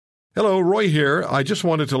Hello, Roy here. I just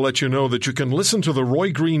wanted to let you know that you can listen to The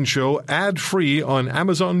Roy Green Show ad-free on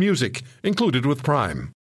Amazon Music, included with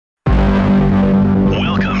Prime.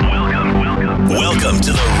 Welcome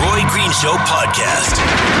to The Roy Green Show podcast.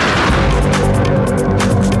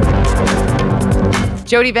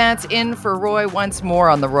 Jody Vance in for Roy once more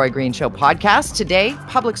on the Roy Green Show podcast. Today,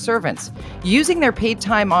 public servants using their paid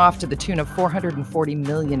time off to the tune of $440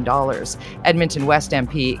 million. Edmonton West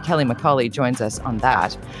MP Kelly McCauley joins us on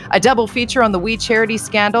that. A double feature on the We Charity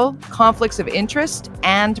scandal, conflicts of interest,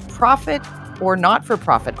 and profit or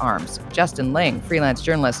not-for-profit arms. Justin Ling, freelance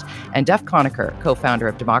journalist, and Duff Conacher, co-founder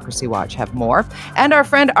of Democracy Watch, have more. And our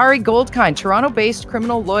friend Ari Goldkind, Toronto-based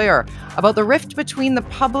criminal lawyer, about the rift between the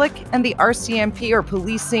public and the RCMP, or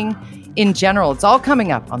policing in general. It's all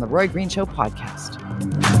coming up on the Roy Green Show podcast.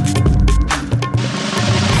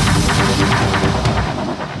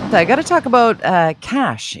 I got to talk about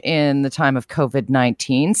cash in the time of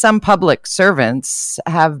COVID-19. Some public servants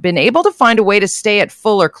have been able to find a way to stay at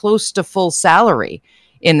full or close to full salary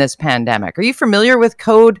in this pandemic. Are you familiar with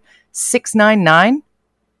Code 699?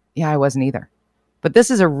 Yeah, I wasn't either. But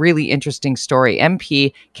this is a really interesting story.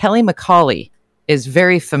 MP Kelly McCauley is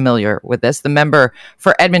very familiar with this, the member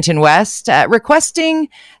for Edmonton West, requesting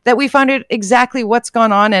that we find out exactly what's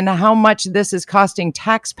gone on and how much this is costing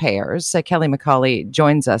taxpayers. Kelly McCauley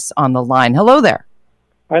joins us on the line. Hello there.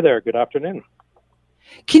 Hi there. Good afternoon.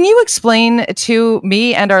 Can you explain to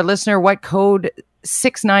me and our listener what Code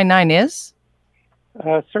 699 is?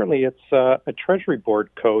 Certainly. It's a Treasury Board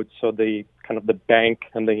code. So the bank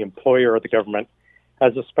and the employer or the government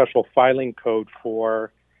has a special filing code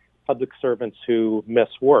for public servants who miss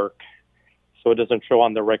work, so it doesn't show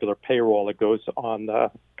on the regular payroll. It goes on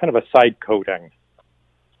the kind of a side coding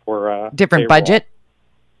for different payroll. Budget.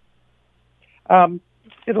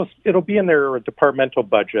 It'll be in their departmental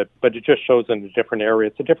budget, but it just shows in a different area.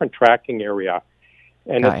 It's a different tracking area,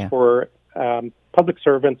 and it's for public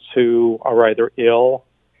servants who are either ill,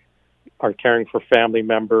 are caring for family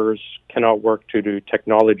members, cannot work due to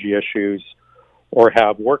technology issues, or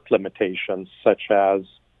have work limitations such as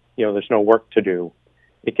there's no work to do.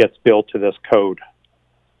 It gets billed to this code.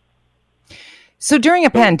 So during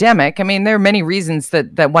a pandemic, there are many reasons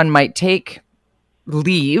that one might take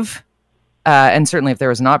leave. And certainly if there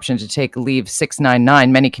was an option to take leave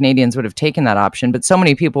 699, many Canadians would have taken that option. But so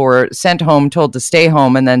many people were sent home, told to stay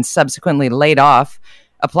home, and then subsequently laid off,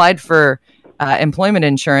 applied for employment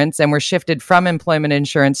insurance, and were shifted from employment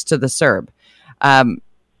insurance to the CERB.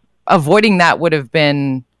 Avoiding that would have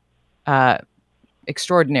been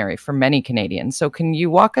extraordinary for many Canadians. So can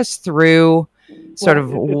you walk us through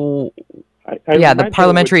the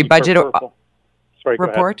parliamentary budget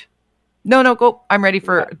report? No, go. I'm ready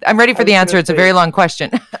for the answer. It's a very long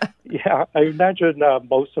question. Yeah, I imagine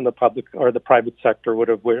most in the public or the private sector would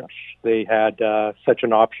have wished they had such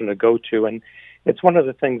an option to go to. And it's one of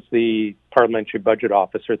the things the Parliamentary Budget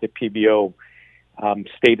Office, or the PBO,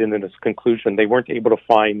 stated in its conclusion. They weren't able to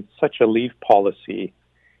find such a leave policy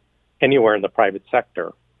anywhere in the private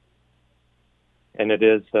sector. And it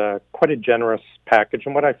is quite a generous package.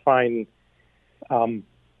 And what I find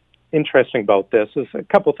interesting about this is a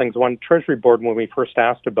couple of things. One, Treasury Board, when we first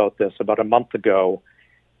asked about this about a month ago,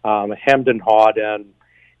 hemmed and hawed and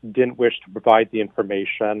didn't wish to provide the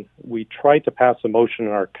information. We tried to pass a motion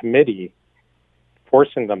in our committee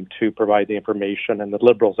forcing them to provide the information, and the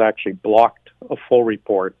Liberals actually blocked a full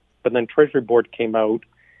report. But then Treasury Board came out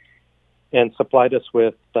and supplied us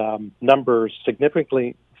with numbers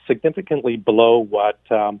significantly below what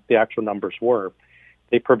the actual numbers were.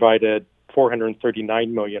 They provided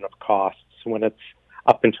 $439 million of costs when it's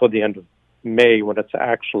up until the end of May, when it's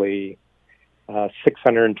actually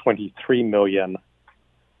 $623 million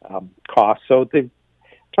costs. So they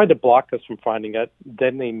tried to block us from finding it.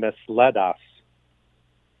 Then they misled us.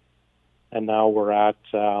 And now we're at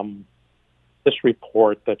this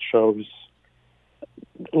report that shows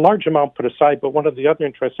a large amount put aside. But one of the other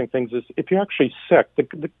interesting things is if you're actually sick,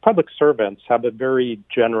 the public servants have a very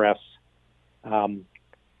generous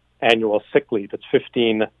annual sick leave. It's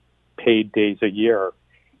 15 paid days a year.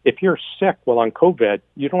 If you're sick while on COVID,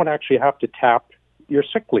 you don't actually have to tap your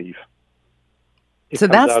sick leave. So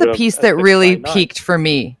that's the piece that really peaked for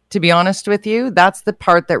me, to be honest with you. That's the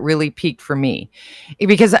part that really peaked for me.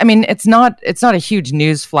 Because, it's not a huge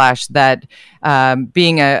news flash that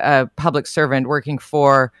being a public servant working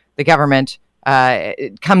for the government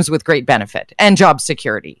it comes with great benefit and job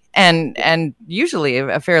security and usually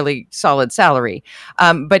a fairly solid salary.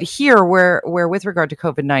 But here, where with regard to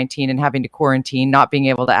COVID-19 and having to quarantine, not being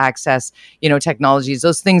able to access, technologies,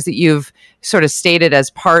 those things that you've sort of stated as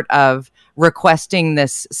part of requesting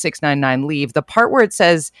this 699 leave, the part where it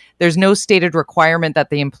says there's no stated requirement that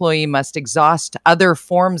the employee must exhaust other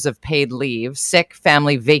forms of paid leave, sick,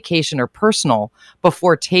 family, vacation, or personal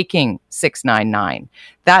before taking 699.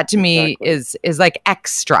 That to me is like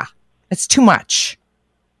extra. It's too much.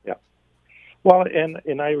 Yeah. Well,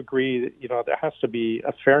 and I agree, there has to be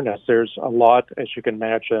a fairness. There's a lot, as you can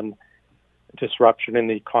imagine, disruption in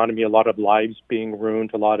the economy, a lot of lives being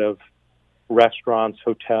ruined, a lot of restaurants,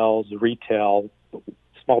 hotels, retail,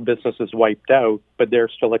 small businesses wiped out, but they're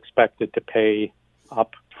still expected to pay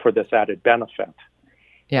up for this added benefit.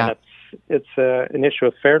 Yeah. And it's an issue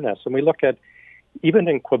of fairness. And we look at, even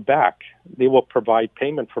in Quebec, they will provide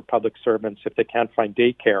payment for public servants if they can't find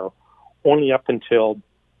daycare, only up until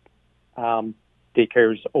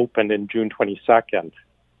daycare is open in June 22nd.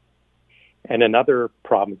 And in other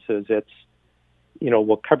provinces, it's,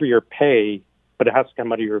 we'll cover your pay, but it has to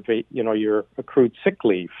come out of your accrued sick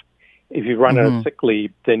leave. If you run out of sick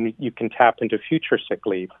leave, then you can tap into future sick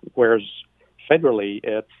leave. Whereas federally,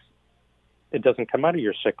 it doesn't come out of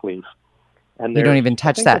your sick leave. And you don't even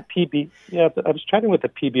touch that. I was chatting with the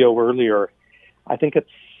PBO earlier. I think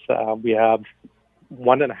we have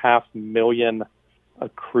 1.5 million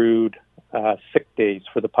accrued sick days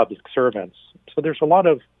for the public servants. So there's a lot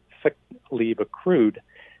of sick leave accrued,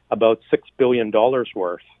 about $6 billion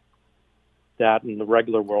worth, that in the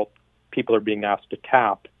regular world people are being asked to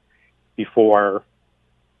tap before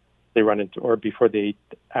they run into or before they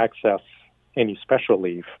access any special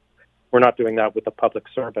leave. We're not doing that with the public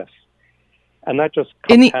service. And that just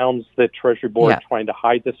compounds the Treasury Board trying to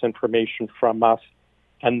hide this information from us,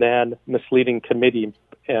 and then misleading committee,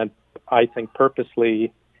 and I think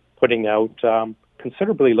purposely putting out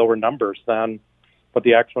considerably lower numbers than what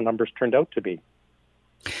the actual numbers turned out to be.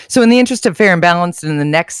 So in the interest of fair and balanced, in the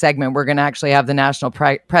next segment, we're going to actually have the National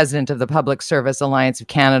President of the Public Service Alliance of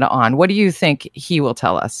Canada on. What do you think he will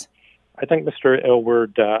tell us? I think Mr.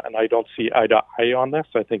 Aylward, and I don't see eye to eye on this,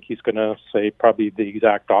 I think he's going to say probably the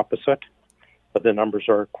exact opposite, but the numbers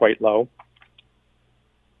are quite low.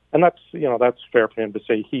 And that's fair for him to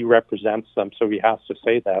say. He represents them, so he has to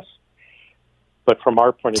say this. But from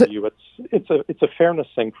our point of view, it's a fairness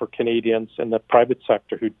thing for Canadians in the private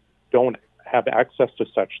sector who don't have access to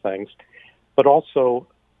such things, but also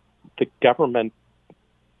the government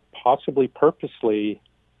possibly purposely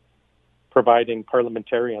providing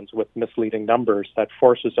parliamentarians with misleading numbers that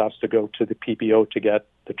forces us to go to the PBO to get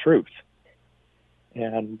the truth.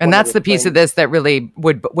 And that's the piece of this that really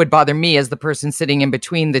would bother me as the person sitting in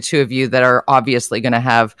between the two of you that are obviously going to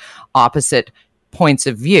have opposite points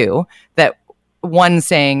of view, that one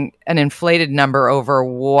saying an inflated number over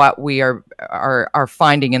what we are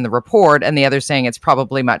finding in the report, and the other saying it's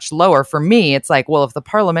probably much lower. For me, it's like, well, if the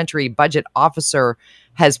parliamentary budget officer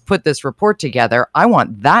has put this report together, I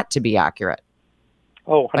want that to be accurate.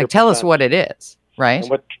 Oh, 100%. Like, tell us what it is, right?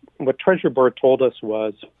 And what Treasury Board told us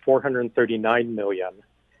was $439 million.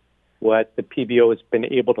 What the PBO has been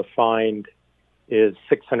able to find is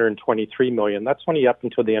 $623 million. That's only up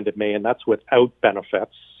until the end of May, and that's without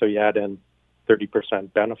benefits. So you add in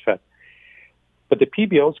 30% benefit. But the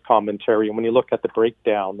PBO's commentary, and when you look at the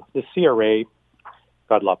breakdown, the CRA,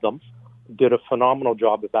 God love them, did a phenomenal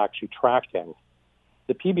job of actually tracking.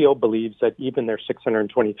 The PBO believes that even their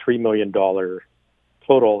 $623 million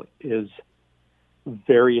total is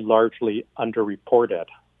very largely underreported.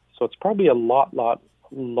 So it's probably a lot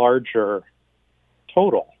larger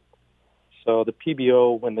total. So the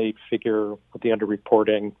PBO, when they figure with the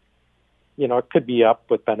underreporting, it could be up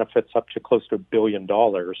with benefits up to close to $1 billion.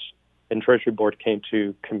 And Treasury Board came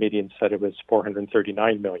to committee and said it was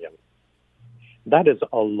 $439 million. That is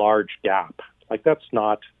a large gap. Like, that's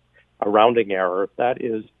not a rounding error. That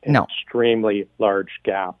is an extremely large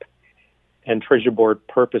gap. And Treasury Board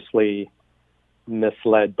purposely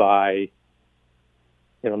misled by,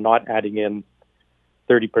 not adding in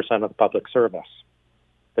 30% of the public service.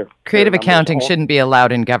 Creative accounting shouldn't be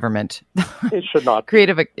allowed in government. It should not.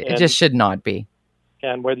 It just should not be.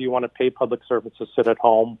 And whether you want to pay public servants to sit at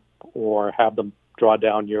home or have them draw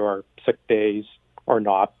down your sick days or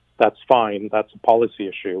not, that's fine. That's a policy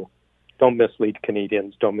issue. Don't mislead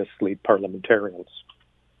Canadians. Don't mislead parliamentarians.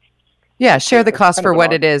 Yeah, share the cost for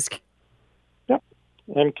what it is. Yeah,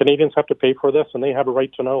 and Canadians have to pay for this, and they have a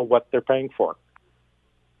right to know what they're paying for.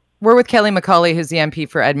 We're with Kelly McCauley, who's the MP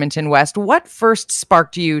for Edmonton West. What first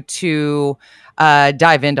sparked you to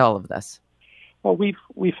dive into all of this? Well,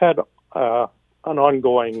 we've had an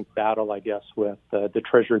ongoing battle, I guess, with the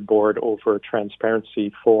Treasury Board over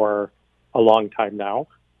transparency for a long time now.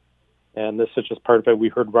 And this is just part of it. We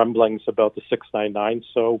heard rumblings about the 699,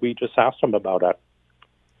 so we just asked them about it.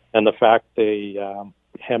 And the fact they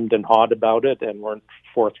hemmed and hawed about it and weren't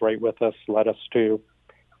forthright with us, led us to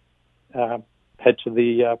head to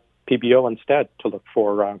the PBO instead to look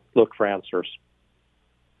for answers.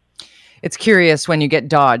 It's curious when you get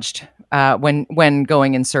dodged when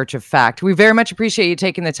going in search of fact. We very much appreciate you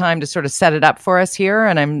taking the time to sort of set it up for us here,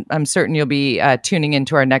 and I'm certain you'll be tuning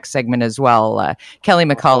into our next segment as well. Kelly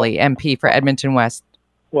McCauley, MP for Edmonton West.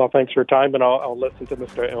 Well, thanks for your time, and I'll listen to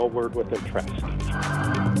Mr. Aylward with interest.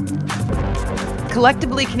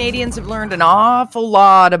 Collectively, Canadians have learned an awful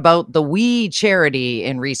lot about the WE charity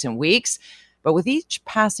in recent weeks, but with each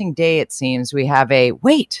passing day, it seems we have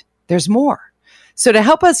wait, there's more. So to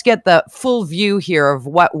help us get the full view here of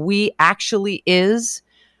what WE actually is,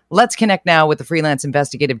 let's connect now with the freelance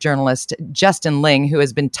investigative journalist Justin Ling, who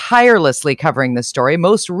has been tirelessly covering this story.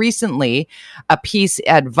 Most recently, a piece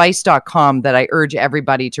at Vice.com that I urge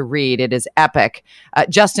everybody to read. It is epic.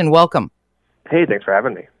 Justin, welcome. Hey, thanks for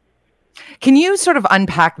having me. Can you sort of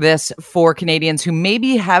unpack this for Canadians who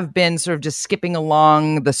maybe have been sort of just skipping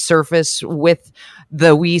along the surface with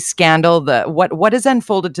the WE scandal? What has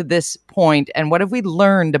unfolded to this point, and what have we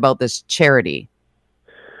learned about this charity?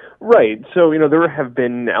 Right. So, there have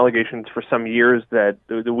been allegations for some years that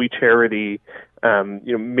the WE charity,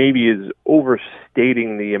 maybe is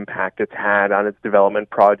overstating the impact it's had on its development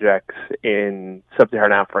projects in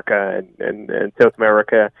sub-Saharan Africa and South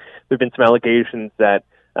America. There have been some allegations that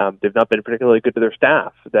they've not been particularly good to their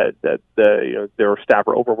staff, that their staff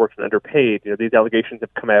are overworked and underpaid. These allegations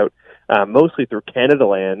have come out mostly through Canada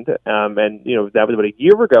Land, and that was about a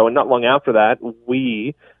year ago, and not long after that,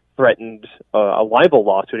 we threatened a libel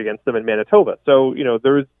lawsuit against them in Manitoba. So,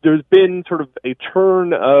 there's been sort of a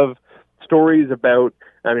turn of stories about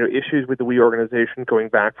issues with the WE organization going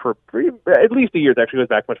back for at least a year. It actually goes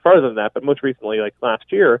back much farther than that, but most recently, like last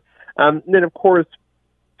year. And then, of course,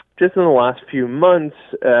 just in the last few months,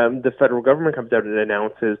 the federal government comes out and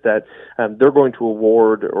announces that they're going to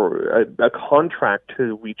award a contract to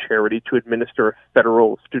the WE charity to administer a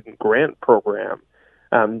federal student grant program.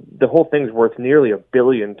 The whole thing's worth nearly $1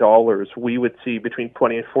 billion. We would see between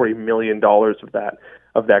 $20 and $40 million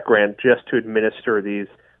of that grant just to administer these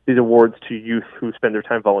awards to youth who spend their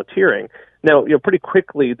time volunteering. Now, pretty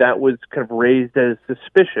quickly that was kind of raised as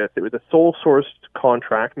suspicious. It was a sole sourced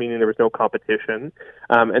contract, meaning there was no competition,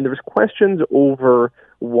 and there was questions over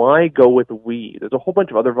why go with WE. There's a whole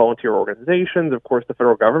bunch of other volunteer organizations. Of course, the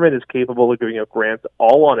federal government is capable of giving out grants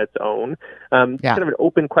all on its own. Kind of an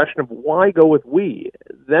open question of why go with WE.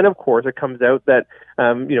 Then, of course, it comes out that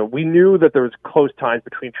we knew that there was close ties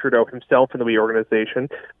between Trudeau himself and the WE organization,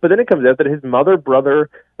 but then it comes out that his mother, brother,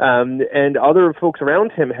 and other folks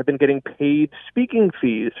around him have been getting paid speaking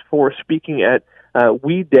fees for speaking at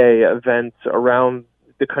WE Day events around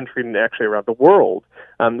the country and actually around the world,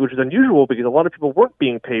 which is unusual because a lot of people weren't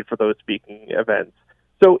being paid for those speaking events.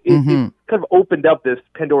 So it kind of opened up this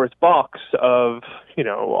Pandora's box of,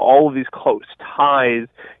 all of these close ties,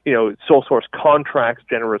 sole source contracts,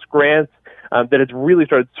 generous grants, that has really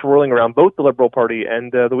started swirling around both the Liberal Party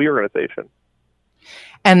and the WE organization.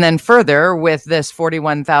 And then further, with this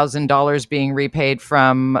 $41,000 being repaid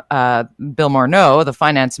from Bill Morneau, the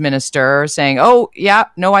finance minister, saying,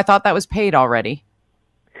 I thought that was paid already.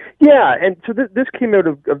 Yeah, and so this came out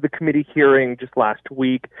of the committee hearing just last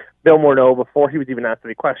week. Bill Morneau, before he was even asked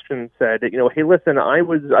any questions, said, hey, listen, I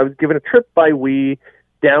was given a trip by WE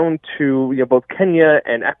down to both Kenya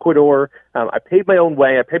and Ecuador. I paid my own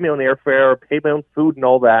way, I paid my own airfare, paid my own food and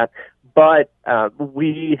all that, but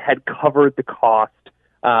we had covered the cost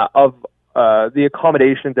of the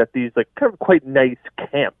accommodations at these kind of quite nice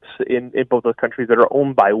camps in both those countries that are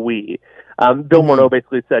owned by WE. Bill Morneau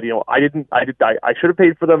basically said, I should have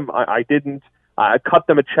paid for them. I didn't. I cut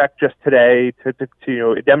them a check just today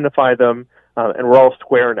to indemnify them, and we're all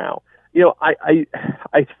square now.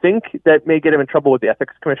 I think that may get him in trouble with the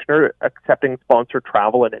ethics commissioner. Accepting sponsored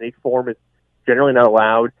travel in any form is generally not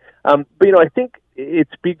allowed. But I think it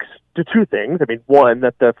speaks to two things. I mean, one,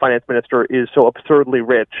 that the finance minister is so absurdly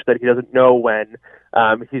rich that he doesn't know when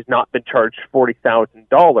he's not been charged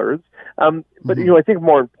 $40,000. But I think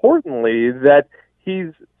more importantly that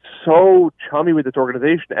he's so chummy with this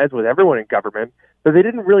organization, as with everyone in government, that they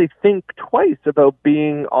didn't really think twice about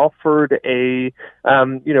being offered a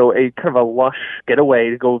kind of a lush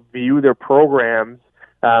getaway to go view their programs.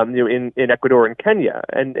 In Ecuador and Kenya.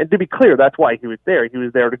 And to be clear, that's why he was there. He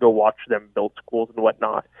was there to go watch them build schools and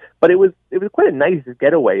whatnot. But it was quite a nice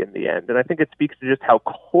getaway in the end. And I think it speaks to just how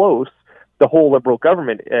close the whole Liberal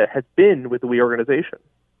government has been with the WE organization.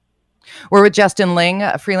 We're with Justin Ling,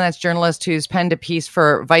 a freelance journalist who's penned a piece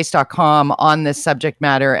for Vice.com on this subject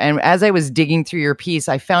matter. And as I was digging through your piece,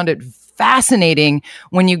 I found it fascinating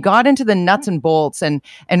when you got into the nuts and bolts and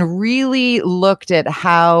really looked at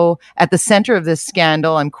how at the center of this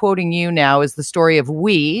scandal, I'm quoting you now, is the story of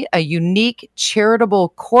We, a unique charitable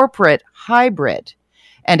corporate hybrid,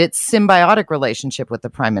 and its symbiotic relationship with the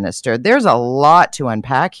Prime Minister. There's a lot to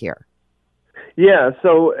unpack here. Yeah,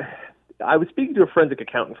 so I was speaking to a forensic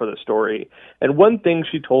accountant for the story, and one thing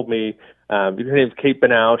she told me, her name is Kate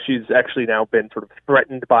Banau, she's actually now been sort of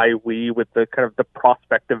threatened by We with the kind of the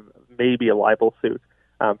prospect of maybe a libel suit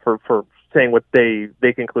for saying what they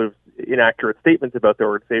conclude inaccurate statements about the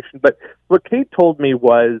organization. But what Kate told me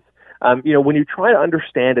was, when you try to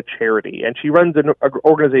understand a charity, and she runs an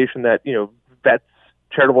organization that vets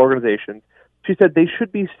charitable organizations, she said they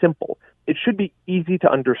should be simple. It should be easy to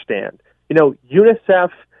understand. UNICEF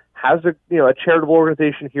has a charitable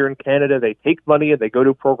organization here in Canada. They take money and they go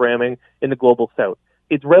to programming in the global south.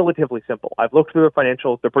 It's relatively simple. I've looked through their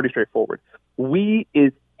financials. They're pretty straightforward. We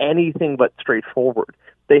is anything but straightforward.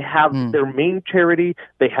 They have their main charity.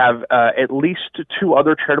 They have at least 2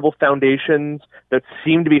 other charitable foundations that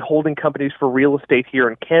seem to be holding companies for real estate here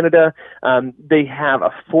in Canada. They have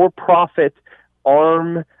a for-profit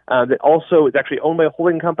arm that also is actually owned by a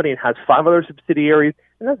holding company and has 5 other subsidiaries,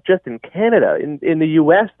 and that's just in Canada. In the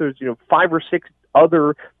U.S., there's 5 or 6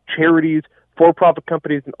 other charities, for-profit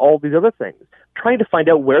companies, and all these other things. Trying to find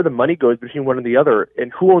out where the money goes between one and the other,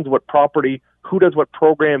 and who owns what property, who does what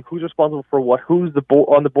program, who's responsible for what, who's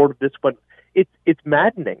on the board of this one. It's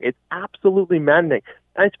maddening. It's absolutely maddening.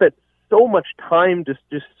 I spent so much time just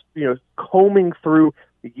combing through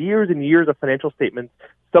years and years of financial statements,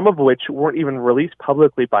 some of which weren't even released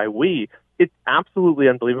publicly by We. It's absolutely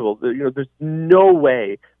unbelievable. There's no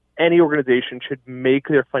way any organization should make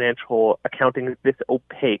their financial accounting this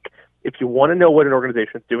opaque. If you want to know what an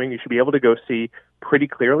organization is doing, you should be able to go see pretty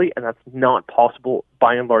clearly, and that's not possible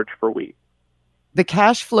by and large for We. The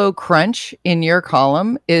cash flow crunch in your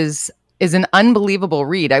column is an unbelievable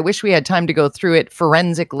read. I wish we had time to go through it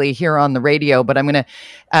forensically here on the radio, but I'm going to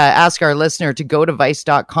ask our listener to go to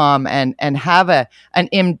vice.com and have an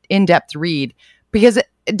in-depth read, because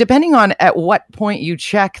depending on at what point you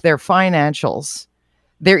check their financials,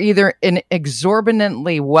 they're either an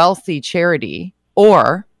exorbitantly wealthy charity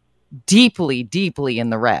or deeply, deeply in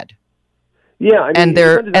the red. Yeah, I mean,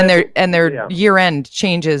 and their year end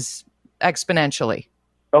changes exponentially.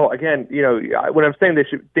 Oh, again, when I'm saying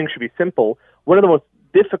things should be simple, one of the most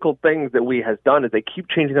difficult things that We has done is they keep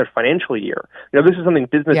changing their financial year. This is something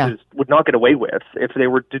businesses would not get away with if they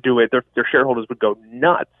were to do it. Their shareholders would go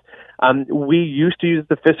nuts. We used to use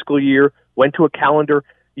the fiscal year, went to a calendar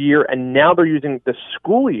year, and now they're using the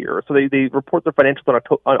school year. So they report their financials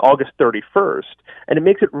on August 31st, and it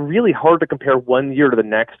makes it really hard to compare one year to the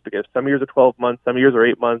next, because some years are 12 months, some years are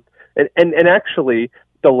 8 months, and actually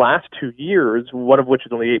the last 2 years, one of which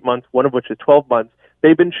is only 8 months, one of which is 12 months,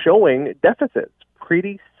 they've been showing deficits,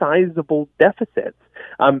 pretty sizable deficits.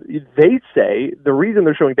 They say the reason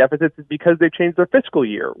they're showing deficits is because they changed their fiscal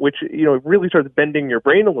year, which really starts bending your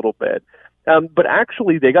brain a little bit. But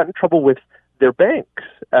actually, they got in trouble with their banks.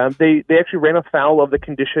 They actually ran afoul of the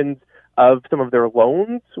conditions of some of their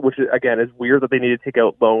loans, which again is weird that they need to take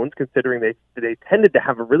out loans considering they tended to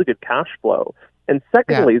have a really good cash flow. And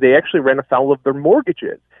secondly, they actually ran afoul of their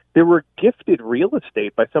mortgages. They were gifted real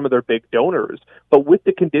estate by some of their big donors, but with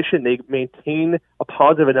the condition they maintain a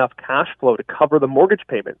positive enough cash flow to cover the mortgage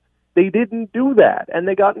payments. They didn't do that, and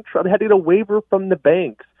they got in trouble. They had to get a waiver from the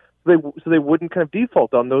banks so they wouldn't kind of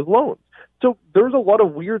default on those loans. So there's a lot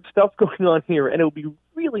of weird stuff going on here, and it would be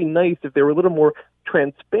really nice if they were a little more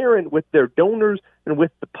transparent with their donors and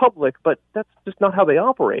with the public, but that's just not how they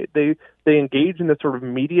operate. They engage in this sort of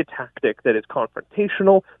media tactic that is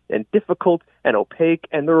confrontational and difficult and opaque,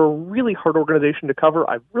 and they're a really hard organization to cover.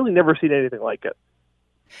 I've really never seen anything like it.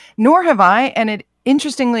 Nor have I, and it,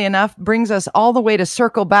 interestingly enough, brings us all the way to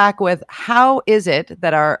circle back with how is it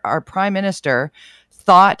that our Prime Minister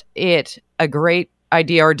thought it a great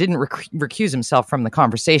idea, or didn't recuse himself from the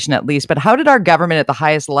conversation at least, but how did our government at the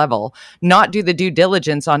highest level not do the due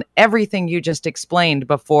diligence on everything you just explained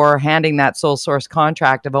before handing that sole source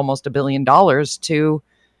contract of almost $1 billion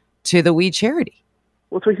to the We charity?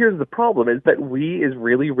 Well, so here's the problem, is that We is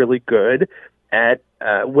really, really good at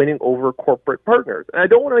winning over corporate partners. And I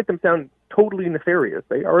don't want to make them sound totally nefarious.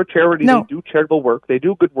 They are a charity. No. They do charitable work. They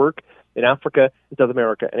do good work in Africa, in South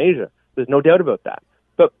America, and Asia. There's no doubt about that.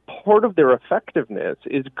 But part of their effectiveness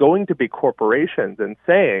is going to be corporations and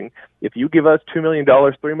saying, if you give us $2 million,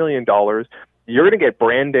 $3 million, you're going to get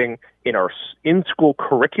branding in our in-school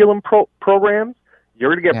curriculum programs.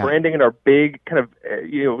 You're going to get branding in our big kind of,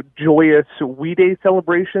 joyous We Day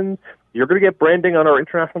celebrations. You're going to get branding on our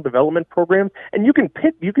international development programs, and you can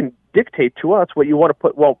dictate to us what you want to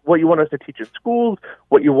what you want us to teach in schools,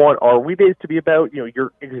 what you want our We Days to be about.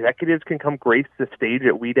 Your executives can come grace the stage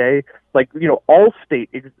at We Day. All state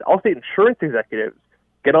insurance executives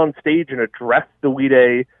get on stage and address the We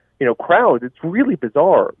Day, crowd. It's really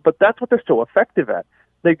bizarre, but that's what they're so effective at.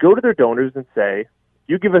 They go to their donors and say,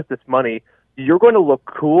 you give us this money, you're going to look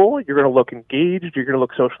cool, you're going to look engaged, you're going to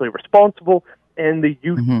look socially responsible, and the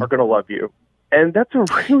youth are going to love you. And that's a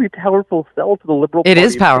really powerful sell to the Liberal Party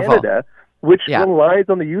of Canada, which relies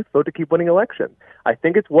on the youth vote to keep winning elections. I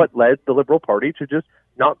think it's what led the Liberal Party to just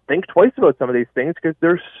not think twice about some of these things, because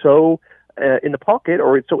they're so in the pocket,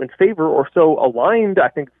 or so in favor, or so aligned, I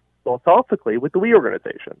think, philosophically with the We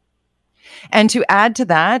organization. And to add to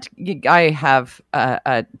that, I have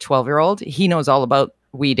a 12-year-old. He knows all about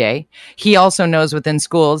We Day. He also knows within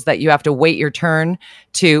schools that you have to wait your turn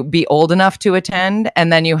to be old enough to attend,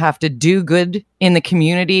 and then you have to do good in the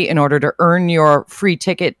community in order to earn your free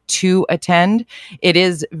ticket to attend. It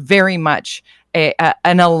is very much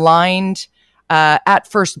an aligned, at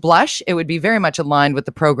first blush, it would be very much aligned with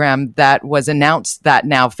the program that was announced that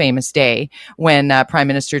now famous day when Prime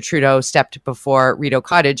Minister Trudeau stepped before Rideau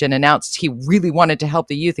Cottage and announced he really wanted to help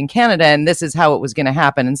the youth in Canada, and this is how it was going to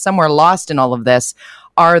happen. And somewhere lost in all of this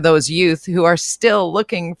are those youth who are still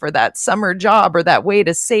looking for that summer job or that way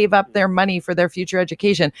to save up their money for their future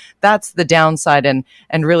education. That's the downside and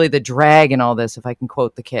really the drag in all this, if I can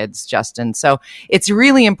quote the kids, Justin. So it's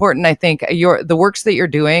really important, I think, the works that you're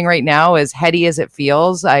doing right now, as heady as it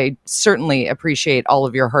feels. I certainly appreciate all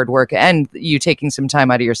of your hard work and you taking some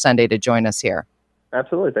time out of your Sunday to join us here.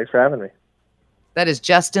 Absolutely. Thanks for having me. That is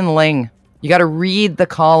Justin Ling. You got to read the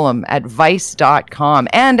column at Vice.com.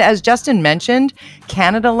 And as Justin mentioned,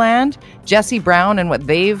 Canada Land, Jesse Brown and what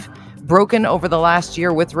they've broken over the last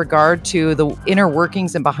year with regard to the inner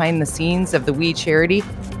workings and behind the scenes of the We charity.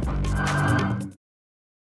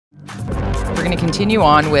 We're going to continue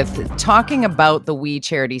on with talking about the We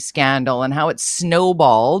charity scandal and how it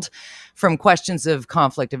snowballed from questions of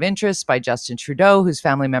conflict of interest by Justin Trudeau, whose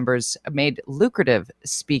family members made lucrative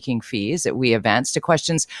speaking fees at We events, to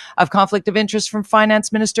questions of conflict of interest from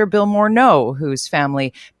Finance Minister Bill Morneau, whose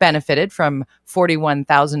family benefited from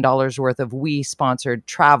 $41,000 worth of We-sponsored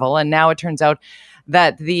travel. And now it turns out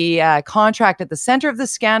that the contract at the center of the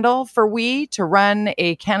scandal for We to run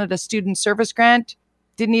a Canada Student Service Grant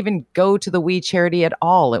didn't even go to the We charity at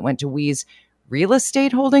all. It went to We's real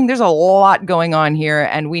estate holding. There's a lot going on here,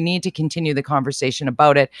 and we need to continue the conversation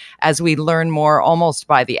about it as we learn more almost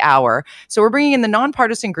by the hour. So we're bringing in the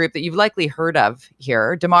nonpartisan group that you've likely heard of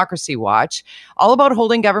here, Democracy Watch, all about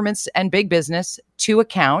holding governments and big business to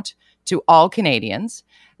account to all Canadians.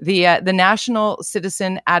 The National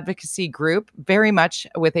Citizen Advocacy Group, very much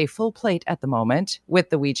with a full plate at the moment, with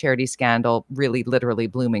the We charity scandal really literally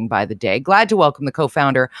blooming by the day. Glad to welcome the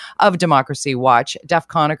co-founder of Democracy Watch, Duff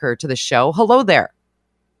Conacher, to the show. Hello there.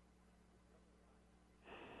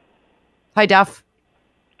 Hi, Duff.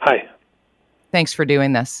 Hi. Thanks for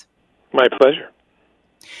doing this. My pleasure.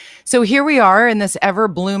 So here we are in this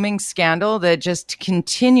ever-blooming scandal that just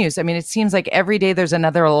continues. I mean, it seems like every day there's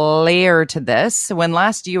another layer to this. When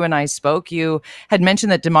last you and I spoke, you had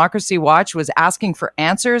mentioned that Democracy Watch was asking for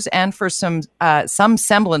answers and for some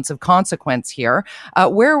semblance of consequence here.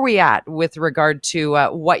 Where are we at with regard to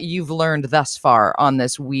what you've learned thus far on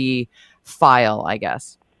this We file, I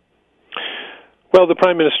guess? Well, the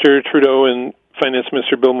Prime Minister Trudeau and Finance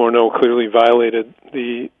Minister Bill Morneau clearly violated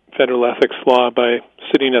the federal ethics law by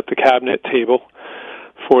sitting at the cabinet table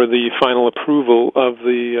for the final approval of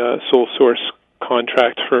the sole source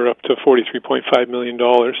contract for up to $43.5 million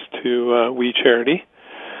to We charity.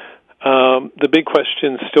 The big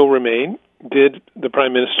questions still remain. Did the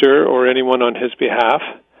Prime Minister or anyone on his behalf,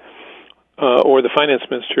 or the Finance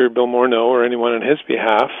Minister Bill Morneau or anyone on his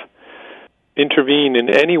behalf, intervene in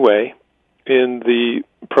any way in the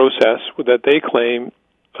process that they claim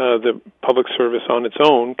the public service on its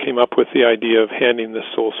own came up with the idea of handing this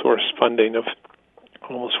sole source funding of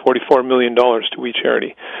almost $44 million to We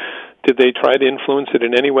charity? Did they try to influence it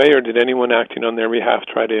in any way, or did anyone acting on their behalf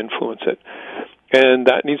try to influence it? And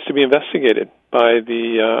that needs to be investigated by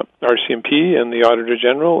the RCMP and the Auditor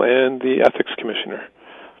General and the Ethics Commissioner.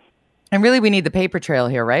 And really, we need the paper trail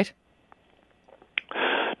here, right?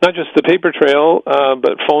 Not just the paper trail,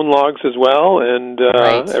 but phone logs as well, and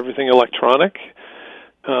everything electronic.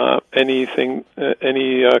 Any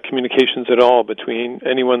communications at all between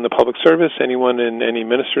anyone in the public service, anyone in any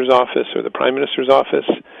minister's office or the Prime Minister's office,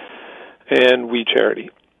 and We charity.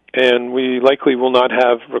 And we likely will not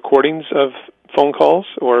have recordings of phone calls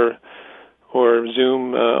or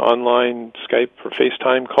Zoom, online, Skype, or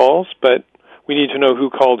FaceTime calls, but we need to know who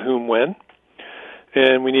called whom when.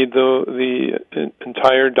 And we need the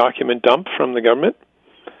entire document dump from the government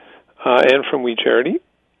and from We Charity.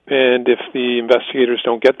 And if the investigators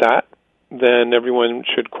don't get that, then everyone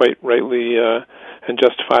should quite rightly and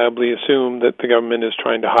justifiably assume that the government is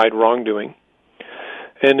trying to hide wrongdoing.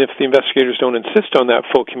 And if the investigators don't insist on that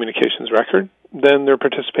full communications record, then they're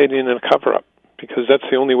participating in a cover-up, because that's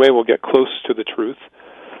the only way we'll get close to the truth.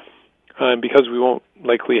 And because we won't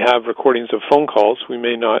likely have recordings of phone calls, we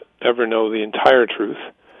may not ever know the entire truth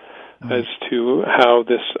as to how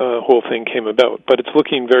this whole thing came about. But it's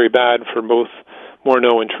looking very bad for both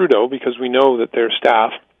Morneau and Trudeau, because we know that their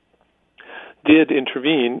staff did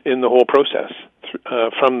intervene in the whole process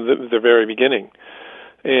from the very beginning.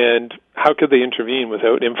 And how could they intervene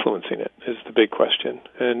without influencing it is the big question.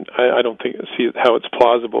 And I don't see how it's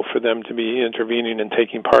plausible for them to be intervening and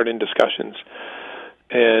taking part in discussions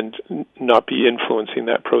and not be influencing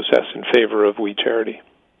that process in favor of We Charity.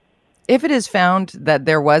 If it is found that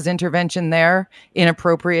there was intervention there,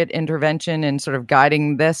 inappropriate intervention in sort of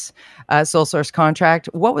guiding this sole source contract,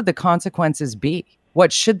 what would the consequences be?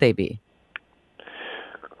 What should they be?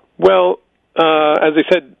 Well, as I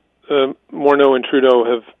said, Morneau and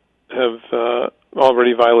Trudeau have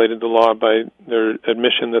already violated the law by their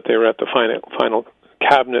admission that they were at the final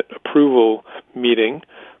cabinet approval meeting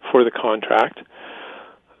for the contract.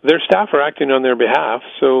 Their staff are acting on their behalf,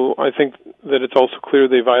 so I think that it's also clear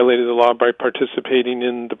they violated the law by participating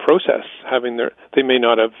in the process. They may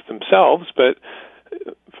not have themselves, but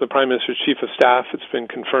the Prime Minister's Chief of Staff, it's been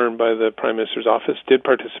confirmed by the Prime Minister's office, did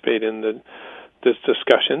participate in the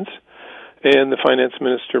discussions. And the Finance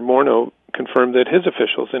Minister, Morneau, confirmed that his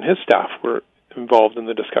officials and his staff were involved in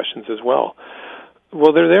the discussions as well.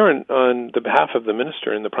 Well, they're there on the behalf of the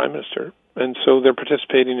Minister and the Prime Minister, and so they're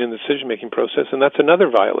participating in the decision-making process, and that's another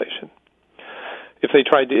violation. If they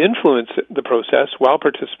tried to influence the process while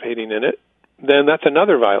participating in it, then that's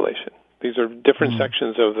another violation. These are different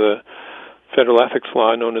sections of the federal ethics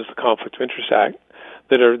law known as the Conflict of Interest Act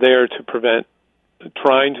that are there to prevent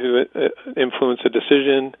trying to influence a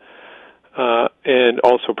decision and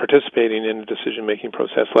also participating in the decision-making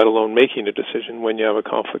process, let alone making a decision when you have a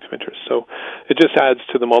conflict of interest. So it just adds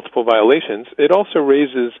to the multiple violations. It also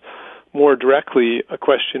raises more directly a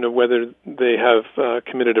question of whether they have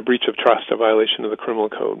committed a breach of trust, a violation of the criminal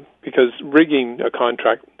code, because rigging a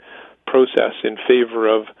contract process in favor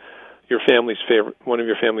of one of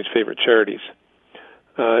your family's favorite charities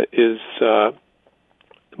is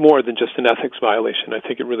more than just an ethics violation. I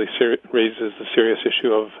think it really raises the serious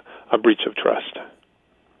issue of a breach of trust.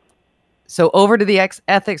 So over to the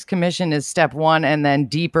Ethics Commission is step one, and then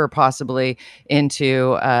deeper possibly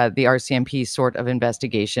into the RCMP sort of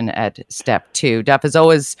investigation at step two. Duff, as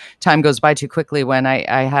always, time goes by too quickly when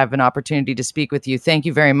I have an opportunity to speak with you. Thank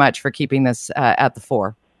you very much for keeping this at the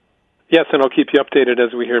fore. Yes, and I'll keep you updated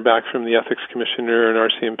as we hear back from the Ethics Commissioner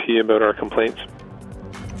and RCMP about our complaints.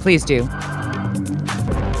 Please do.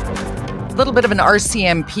 A little bit of an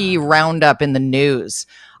RCMP roundup in the news.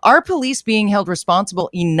 Are police being held responsible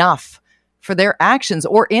enough for their actions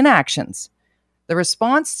or inactions? The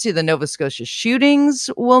response to the Nova Scotia shootings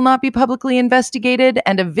will not be publicly investigated,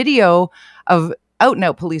 and a video of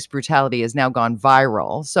out-and-out police brutality has now gone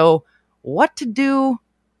viral. So what to do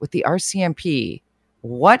with the RCMP?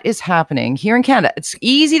 What is happening here in Canada? It's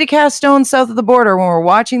easy to cast stones south of the border when we're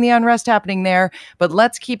watching the unrest happening there, but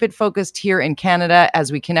let's keep it focused here in Canada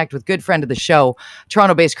as we connect with good friend of the show,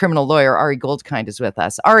 Toronto-based criminal lawyer Ari Goldkind is with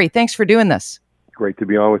us. Ari, thanks for doing this. Great to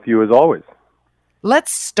be on with you as always.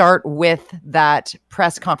 Let's start with that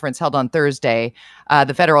press conference held on Thursday.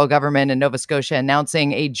 The federal government and Nova Scotia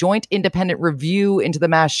announcing a joint independent review into the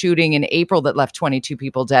mass shooting in April that left 22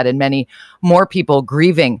 people dead and many more people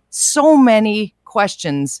grieving. So many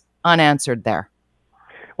questions unanswered there.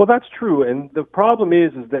 Well, that's true. And the problem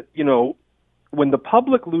is that, when the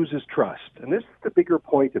public loses trust, and this is the bigger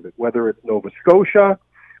point of it, whether it's Nova Scotia,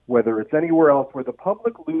 whether it's anywhere else, where the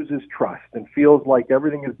public loses trust and feels like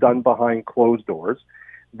everything is done behind closed doors,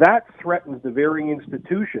 that threatens the very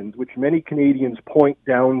institutions which many Canadians point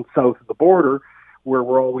down south of the border, where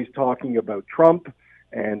we're always talking about Trump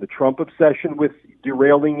and the Trump obsession with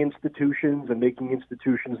derailing institutions and making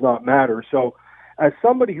institutions not matter. So as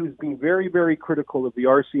somebody who's been very, very critical of the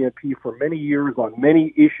RCMP for many years on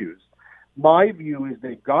many issues, my view is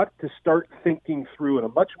they've got to start thinking through in a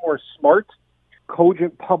much more smart,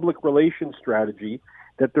 cogent public relations strategy,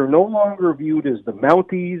 that they're no longer viewed as the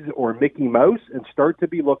Mounties or Mickey Mouse and start to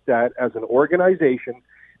be looked at as an organization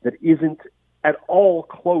that isn't at all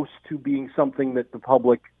close to being something that the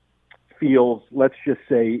public feels, let's just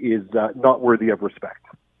say, is not worthy of respect.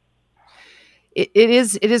 it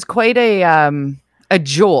is quite a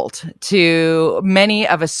jolt to many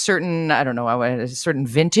of a certain, I don't know, a certain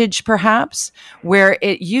vintage perhaps, where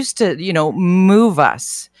it used to, move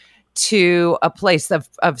us to a place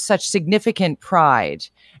of such significant pride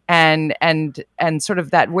and sort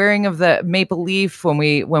of that wearing of the maple leaf when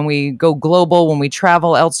we go global, when we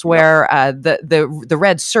travel elsewhere. The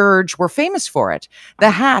red serge, we're famous for it.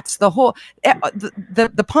 The hats, the whole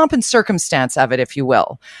the pomp and circumstance of it, if you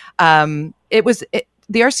will.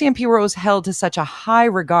 The RCMP was held to such a high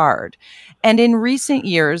regard. And in recent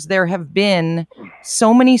years, there have been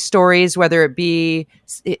so many stories, whether it be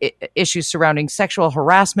issues surrounding sexual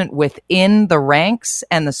harassment within the ranks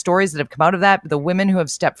and the stories that have come out of that, the women who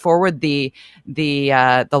have stepped forward, the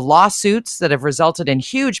lawsuits that have resulted in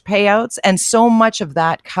huge payouts, and so much of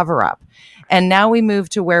that cover up. And now we move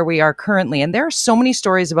to where we are currently. And there are so many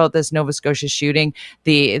stories about this Nova Scotia shooting,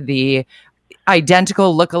 the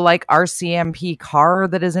identical look-alike RCMP car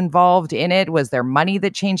that is involved in it. Was there money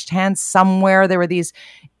that changed hands somewhere? There were these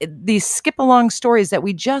skip-along stories that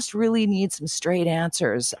we just really need some straight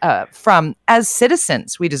answers from. As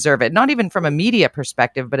citizens, we deserve it, not even from a media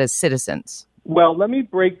perspective, but as citizens. Well, let me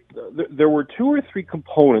break. There were 2 or 3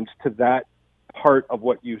 components to that part of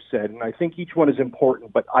what you said, and I think each one is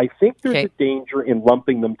important, but I think there's a danger in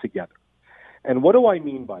lumping them together. And what do I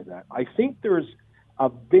mean by that? I think there's a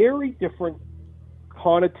very different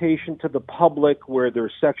connotation to the public where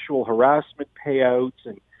there's sexual harassment payouts,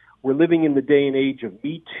 and we're living in the day and age of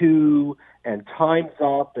Me Too and Time's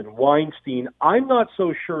Up and Weinstein. I'm not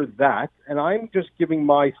so sure that, and I'm just giving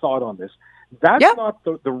my thought on this, that's not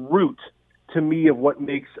the root to me of what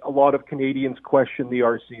makes a lot of Canadians question the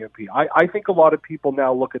RCMP. I think a lot of people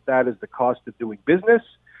now look at that as the cost of doing business.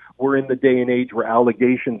 We're in the day and age where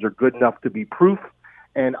allegations are good enough to be proof.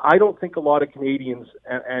 And I don't think a lot of Canadians,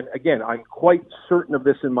 and again, I'm quite certain of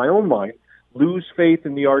this in my own mind, lose faith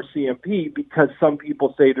in the RCMP because some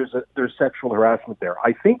people say there's sexual harassment there.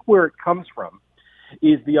 I think where it comes from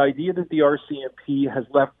is the idea that the RCMP has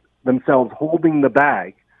left themselves holding the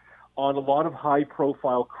bag on a lot of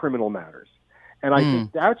high-profile criminal matters. And I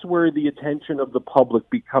think that's where the attention of the public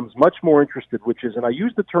becomes much more interested, which is, and I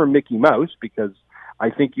use the term Mickey Mouse because I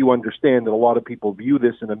think you understand that a lot of people view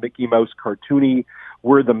this in a Mickey Mouse cartoony,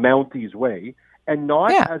 we're the Mounties way, and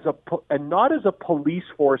not as a police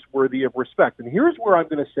force worthy of respect. And here's where I'm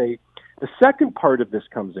going to say the second part of this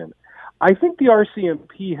comes in. I think the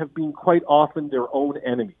RCMP have been quite often their own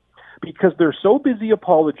enemy because they're so busy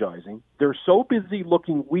apologizing, they're so busy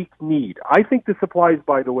looking weak-kneed. I think this applies,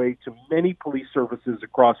 by the way, to many police services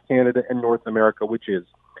across Canada and North America, which is,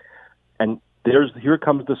 and here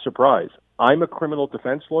comes the surprise. I'm a criminal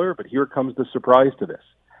defense lawyer, but here comes the surprise to this.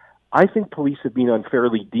 I think police have been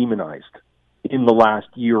unfairly demonized in the last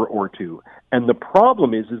year or two. And the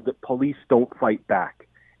problem is that police don't fight back.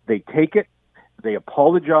 They take it, they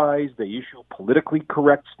apologize, they issue politically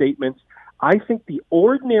correct statements. I think the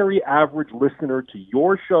ordinary average listener to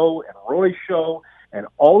your show and Roy's show and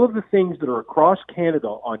all of the things that are across Canada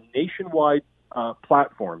on nationwide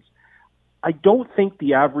platforms, I don't think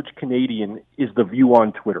the average Canadian is the view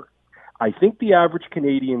on Twitter. I think the average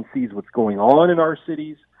Canadian sees what's going on in our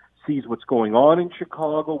cities, sees what's going on in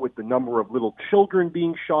Chicago with the number of little children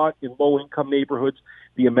being shot in low-income neighborhoods,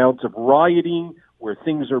 the amounts of rioting where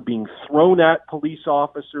things are being thrown at police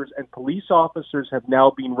officers, and police officers have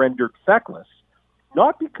now been rendered feckless,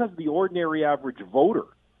 not because the ordinary average voter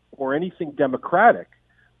or anything democratic,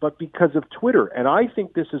 but because of Twitter. And I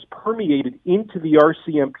think this has permeated into the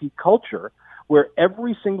RCMP culture where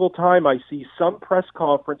every single time I see some press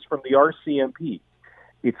conference from the RCMP,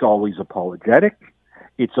 it's always apologetic,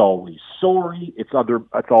 it's always sorry, it's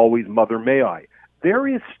always Mother May I. There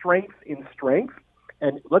is strength in strength,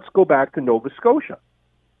 and let's go back to Nova Scotia.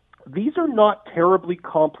 These are not terribly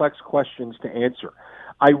complex questions to answer.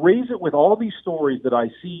 I raise it with all these stories that I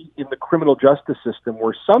see in the criminal justice system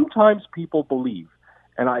where sometimes people believe,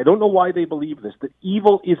 and I don't know why they believe this, that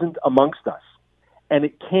evil isn't amongst us. And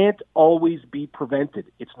it can't always be prevented.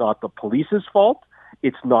 It's not the police's fault.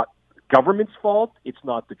 It's not government's fault. It's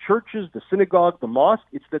not the churches, the synagogue, the mosque.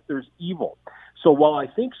 It's that there's evil. So while I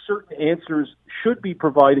think certain answers should be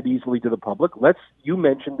provided easily to the public, you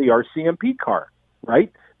mentioned the RCMP car, right?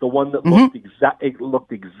 The one that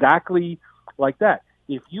looked exactly like that.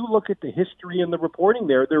 If you look at the history and the reporting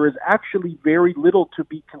there is actually very little to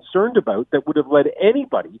be concerned about that would have led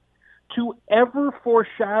anybody to ever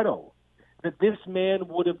foreshadow that this man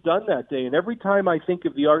would have done that day. And every time I think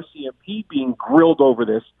of the RCMP being grilled over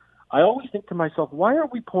this, I always think to myself, why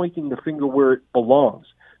aren't we pointing the finger where it belongs?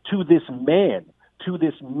 To this man, to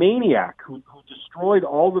this maniac who destroyed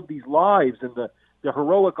all of these lives and the the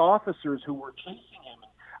heroic officers who were chasing him.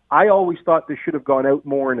 I always thought this should have gone out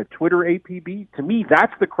more in a Twitter APB. To me,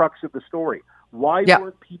 that's the crux of the story. Why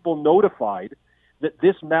weren't people notified that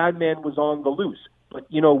this madman was on the loose? But,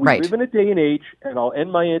 we live in a day and age, and I'll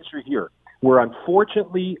end my answer here, where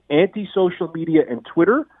unfortunately anti-social media and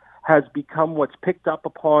Twitter has become what's picked up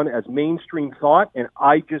upon as mainstream thought, and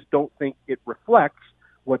I just don't think it reflects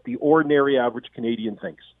what the ordinary average Canadian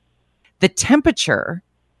thinks. The temperature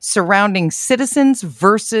surrounding citizens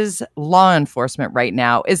versus law enforcement right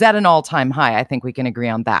now is at an all-time high. I think we can agree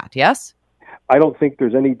on that, yes? I don't think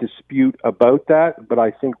there's any dispute about that, but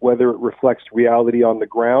I think whether it reflects reality on the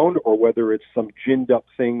ground or whether it's some ginned up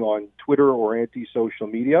thing on Twitter or anti-social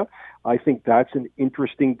media, I think that's an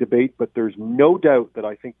interesting debate, but there's no doubt that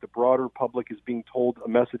I think the broader public is being told a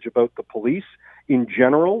message about the police in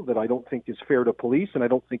general that I don't think is fair to police and I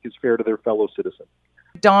don't think is fair to their fellow citizens.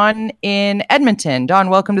 Don in Edmonton. Don,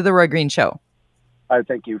 welcome to the Roy Green Show. Hi,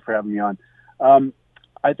 thank you for having me on.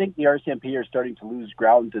 I think the RCMP are starting to lose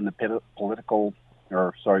ground in the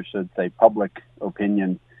public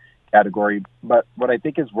opinion category. But what I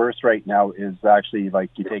think is worse right now is actually,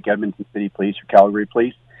 like, you take Edmonton City Police or Calgary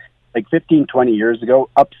Police. Like 15, 20 years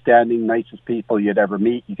ago, upstanding, nicest people you'd ever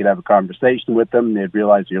meet. You could have a conversation with them. They'd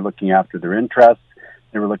realize you're looking after their interests.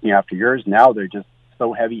 They were looking after yours. Now they're just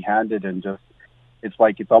so heavy-handed and just, it's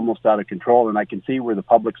like it's almost out of control. And I can see where the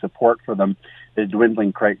public support for them is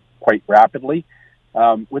dwindling quite rapidly.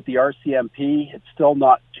 With the RCMP, it's still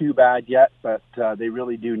not too bad yet, but they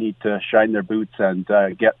really do need to shine their boots and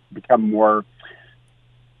become more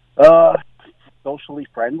socially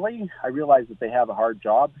friendly. I realize that they have a hard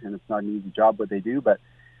job, and it's not an easy job what they do, but,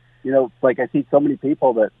 like I see so many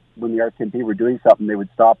people that when the RCMP were doing something, they would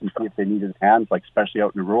stop and see if they needed hands, like especially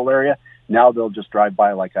out in a rural area. Now they'll just drive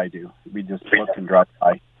by like I do. We just look and drive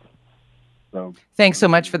by. So, thanks so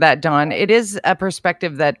much for that, Don. It is a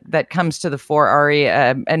perspective that comes to the fore, Ari,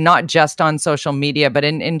 and not just on social media, but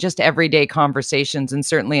in just everyday conversations, and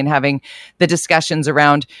certainly in having the discussions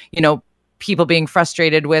around, people being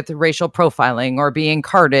frustrated with racial profiling or being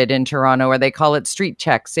carded in Toronto, or they call it street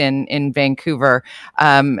checks in Vancouver.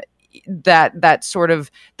 That sort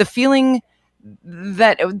of the feeling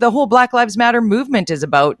that the whole Black Lives Matter movement is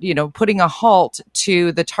about, putting a halt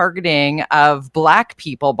to the targeting of Black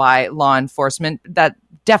people by law enforcement, that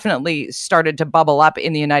definitely started to bubble up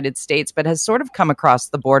in the United States, but has sort of come across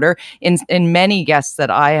the border in many guests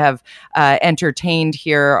that I have entertained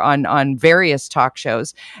here on various talk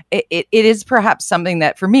shows. It is perhaps something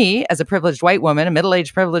that, for me, as a privileged white woman, a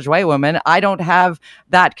middle-aged privileged white woman, I don't have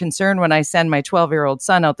that concern when I send my 12-year-old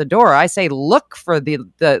son out the door. I say, look for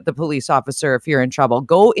the police officer if you're in trouble.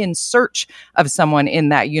 Go in search of someone in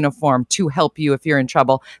that uniform to help you if you're in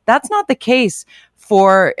trouble. That's not the case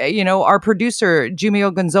for, our producer,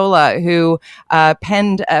 Jumio Gonzola, who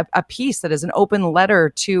penned a piece that is an open letter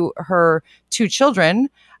to her two children.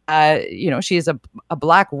 She is a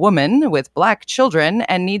Black woman with Black children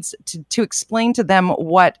and needs to explain to them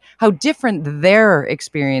how different their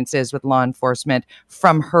experience is with law enforcement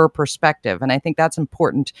from her perspective. And I think that's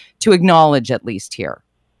important to acknowledge, at least here.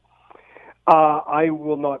 I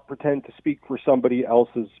will not pretend to speak for somebody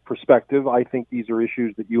else's perspective. I think these are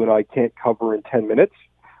issues that you and I can't cover in 10 minutes.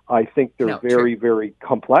 I think they're very, very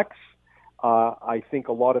complex. I think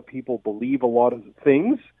a lot of people believe a lot of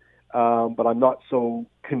things, but I'm not so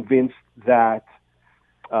convinced that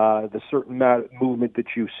the certain movement that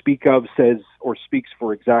you speak of says or speaks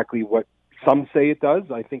for exactly what some say it does.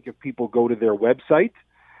 I think if people go to their website,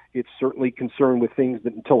 it's certainly concerned with things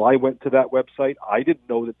that until I went to that website, I didn't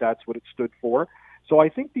know that that's what it stood for. So I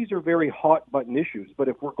think these are very hot button issues. But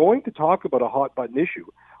if we're going to talk about a hot button issue,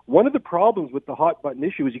 one of the problems with the hot button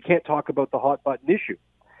issue is you can't talk about the hot button issue.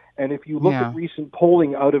 And if you look at recent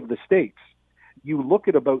polling out of the States, you look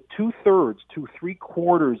at about 2/3 to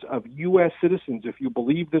 3/4 of U.S. citizens, if you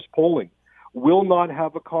believe this polling, will not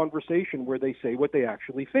have a conversation where they say what they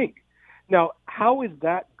actually think. Now, how is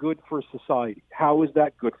that good for society? How is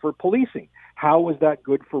that good for policing? How is that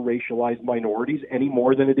good for racialized minorities any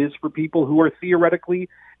more than it is for people who are theoretically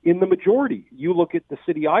in the majority? You look at the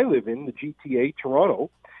city I live in, the GTA, Toronto,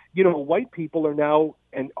 white people are now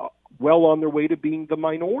well on their way to being the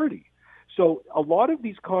minority. So a lot of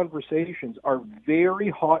these conversations are very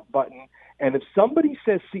hot button. And if somebody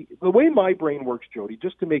says, see, the way my brain works, Jody,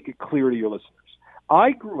 just to make it clear to your listeners,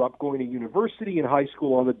 I grew up going to university and high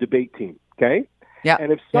school on the debate team, okay? Yeah.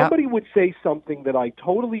 And if somebody would say something that I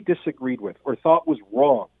totally disagreed with or thought was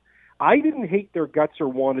wrong, I didn't hate their guts or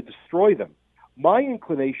want to destroy them. My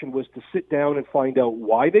inclination was to sit down and find out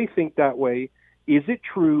why they think that way. Is it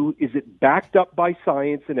true? Is it backed up by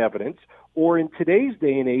science and evidence? Or in today's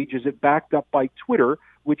day and age, is it backed up by Twitter,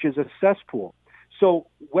 which is a cesspool? So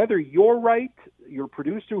whether you're right, your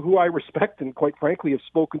producer, who I respect and quite frankly have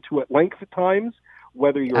spoken to at length at times,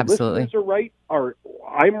 whether your listeners are right or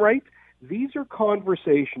I'm right, these are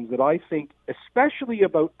conversations that I think, especially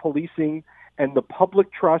about policing and the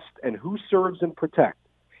public trust and who serves and protects,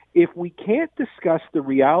 if we can't discuss the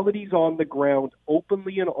realities on the ground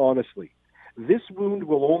openly and honestly, this wound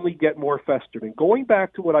will only get more festered. And going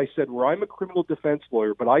back to what I said, where I'm a criminal defense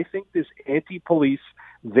lawyer, but I think this anti-police,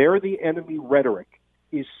 they're the enemy rhetoric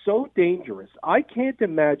is so dangerous. I can't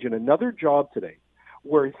imagine another job today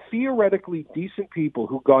where theoretically decent people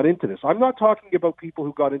who got into this, I'm not talking about people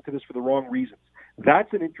who got into this for the wrong reasons.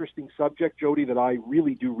 That's an interesting subject, Jody, that I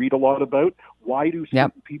really do read a lot about. Why do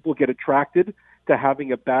certain people get attracted to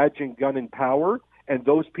having a badge and gun and power, and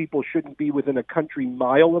those people shouldn't be within a country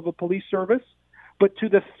mile of a police service? But to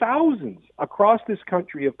the thousands across this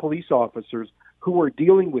country of police officers who are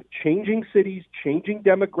dealing with changing cities, changing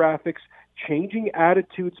demographics, changing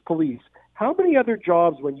attitudes police, how many other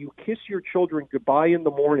jobs when you kiss your children goodbye in the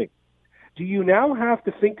morning, do you now have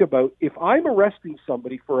to think about, if I'm arresting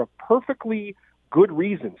somebody for a perfectly good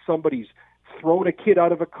reason, somebody's thrown a kid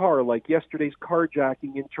out of a car like yesterday's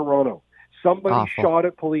carjacking in Toronto, somebody shot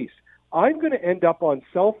at police, I'm going to end up on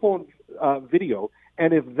cell phone video,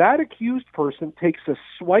 and if that accused person takes a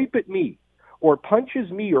swipe at me or punches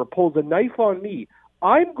me or pulls a knife on me,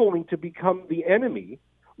 I'm going to become the enemy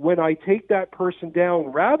when I take that person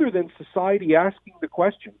down, rather than society asking the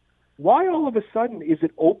question, why all of a sudden is it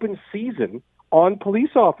open season on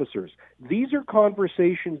police officers? These are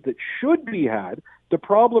conversations that should be had. The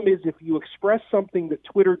problem is if you express something that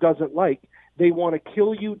Twitter doesn't like, they want to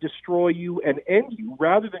kill you, destroy you, and end you,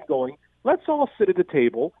 rather than going, let's all sit at a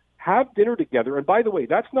table, have dinner together. And by the way,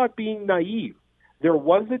 that's not being naive. There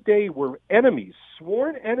was a day where enemies,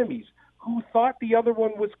 sworn enemies, who thought the other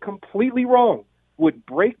one was completely wrong, would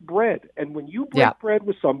break bread. And when you break bread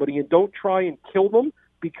with somebody and don't try and kill them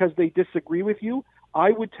because they disagree with you,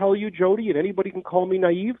 I would tell you, Jody, and anybody can call me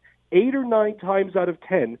naive, 8 or 9 times out of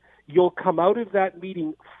 10, you'll come out of that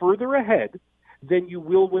meeting further ahead than you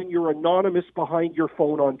will when you're anonymous behind your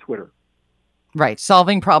phone on Twitter. Right.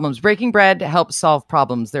 Solving problems. Breaking bread helps solve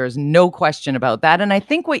problems. There is no question about that. And I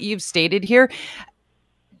think what you've stated here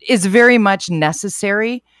is very much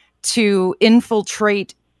necessary to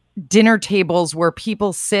infiltrate dinner tables where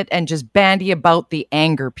people sit and just bandy about the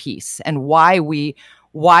anger piece and why we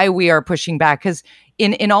are pushing back. Because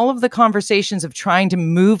in all of the conversations of trying to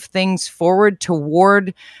move things forward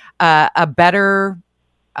toward a better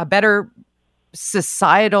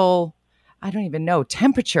societal, I don't even know,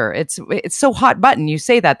 temperature. It's so hot button. You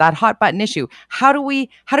say that hot button issue. How do we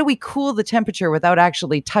cool the temperature without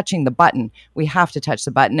actually touching the button? We have to touch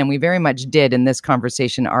the button, and we very much did in this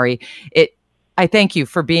conversation, Ari. I thank you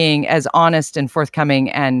for being as honest and forthcoming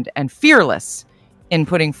and fearless in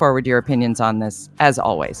putting forward your opinions on this, as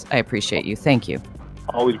always. I appreciate you. Thank you.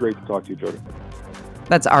 Always great to talk to you, Jody.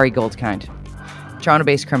 That's Ari Goldkind,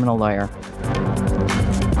 Toronto-based criminal lawyer.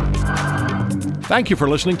 Thank you for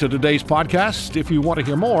listening to today's podcast. If you want to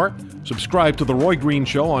hear more, subscribe to The Roy Green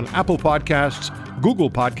Show on Apple Podcasts, Google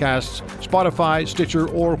Podcasts, Spotify, Stitcher,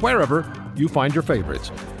 or wherever you find your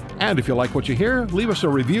favorites. And if you like what you hear, leave us a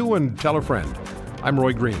review and tell a friend. I'm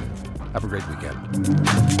Roy Green. Have a great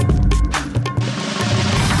weekend.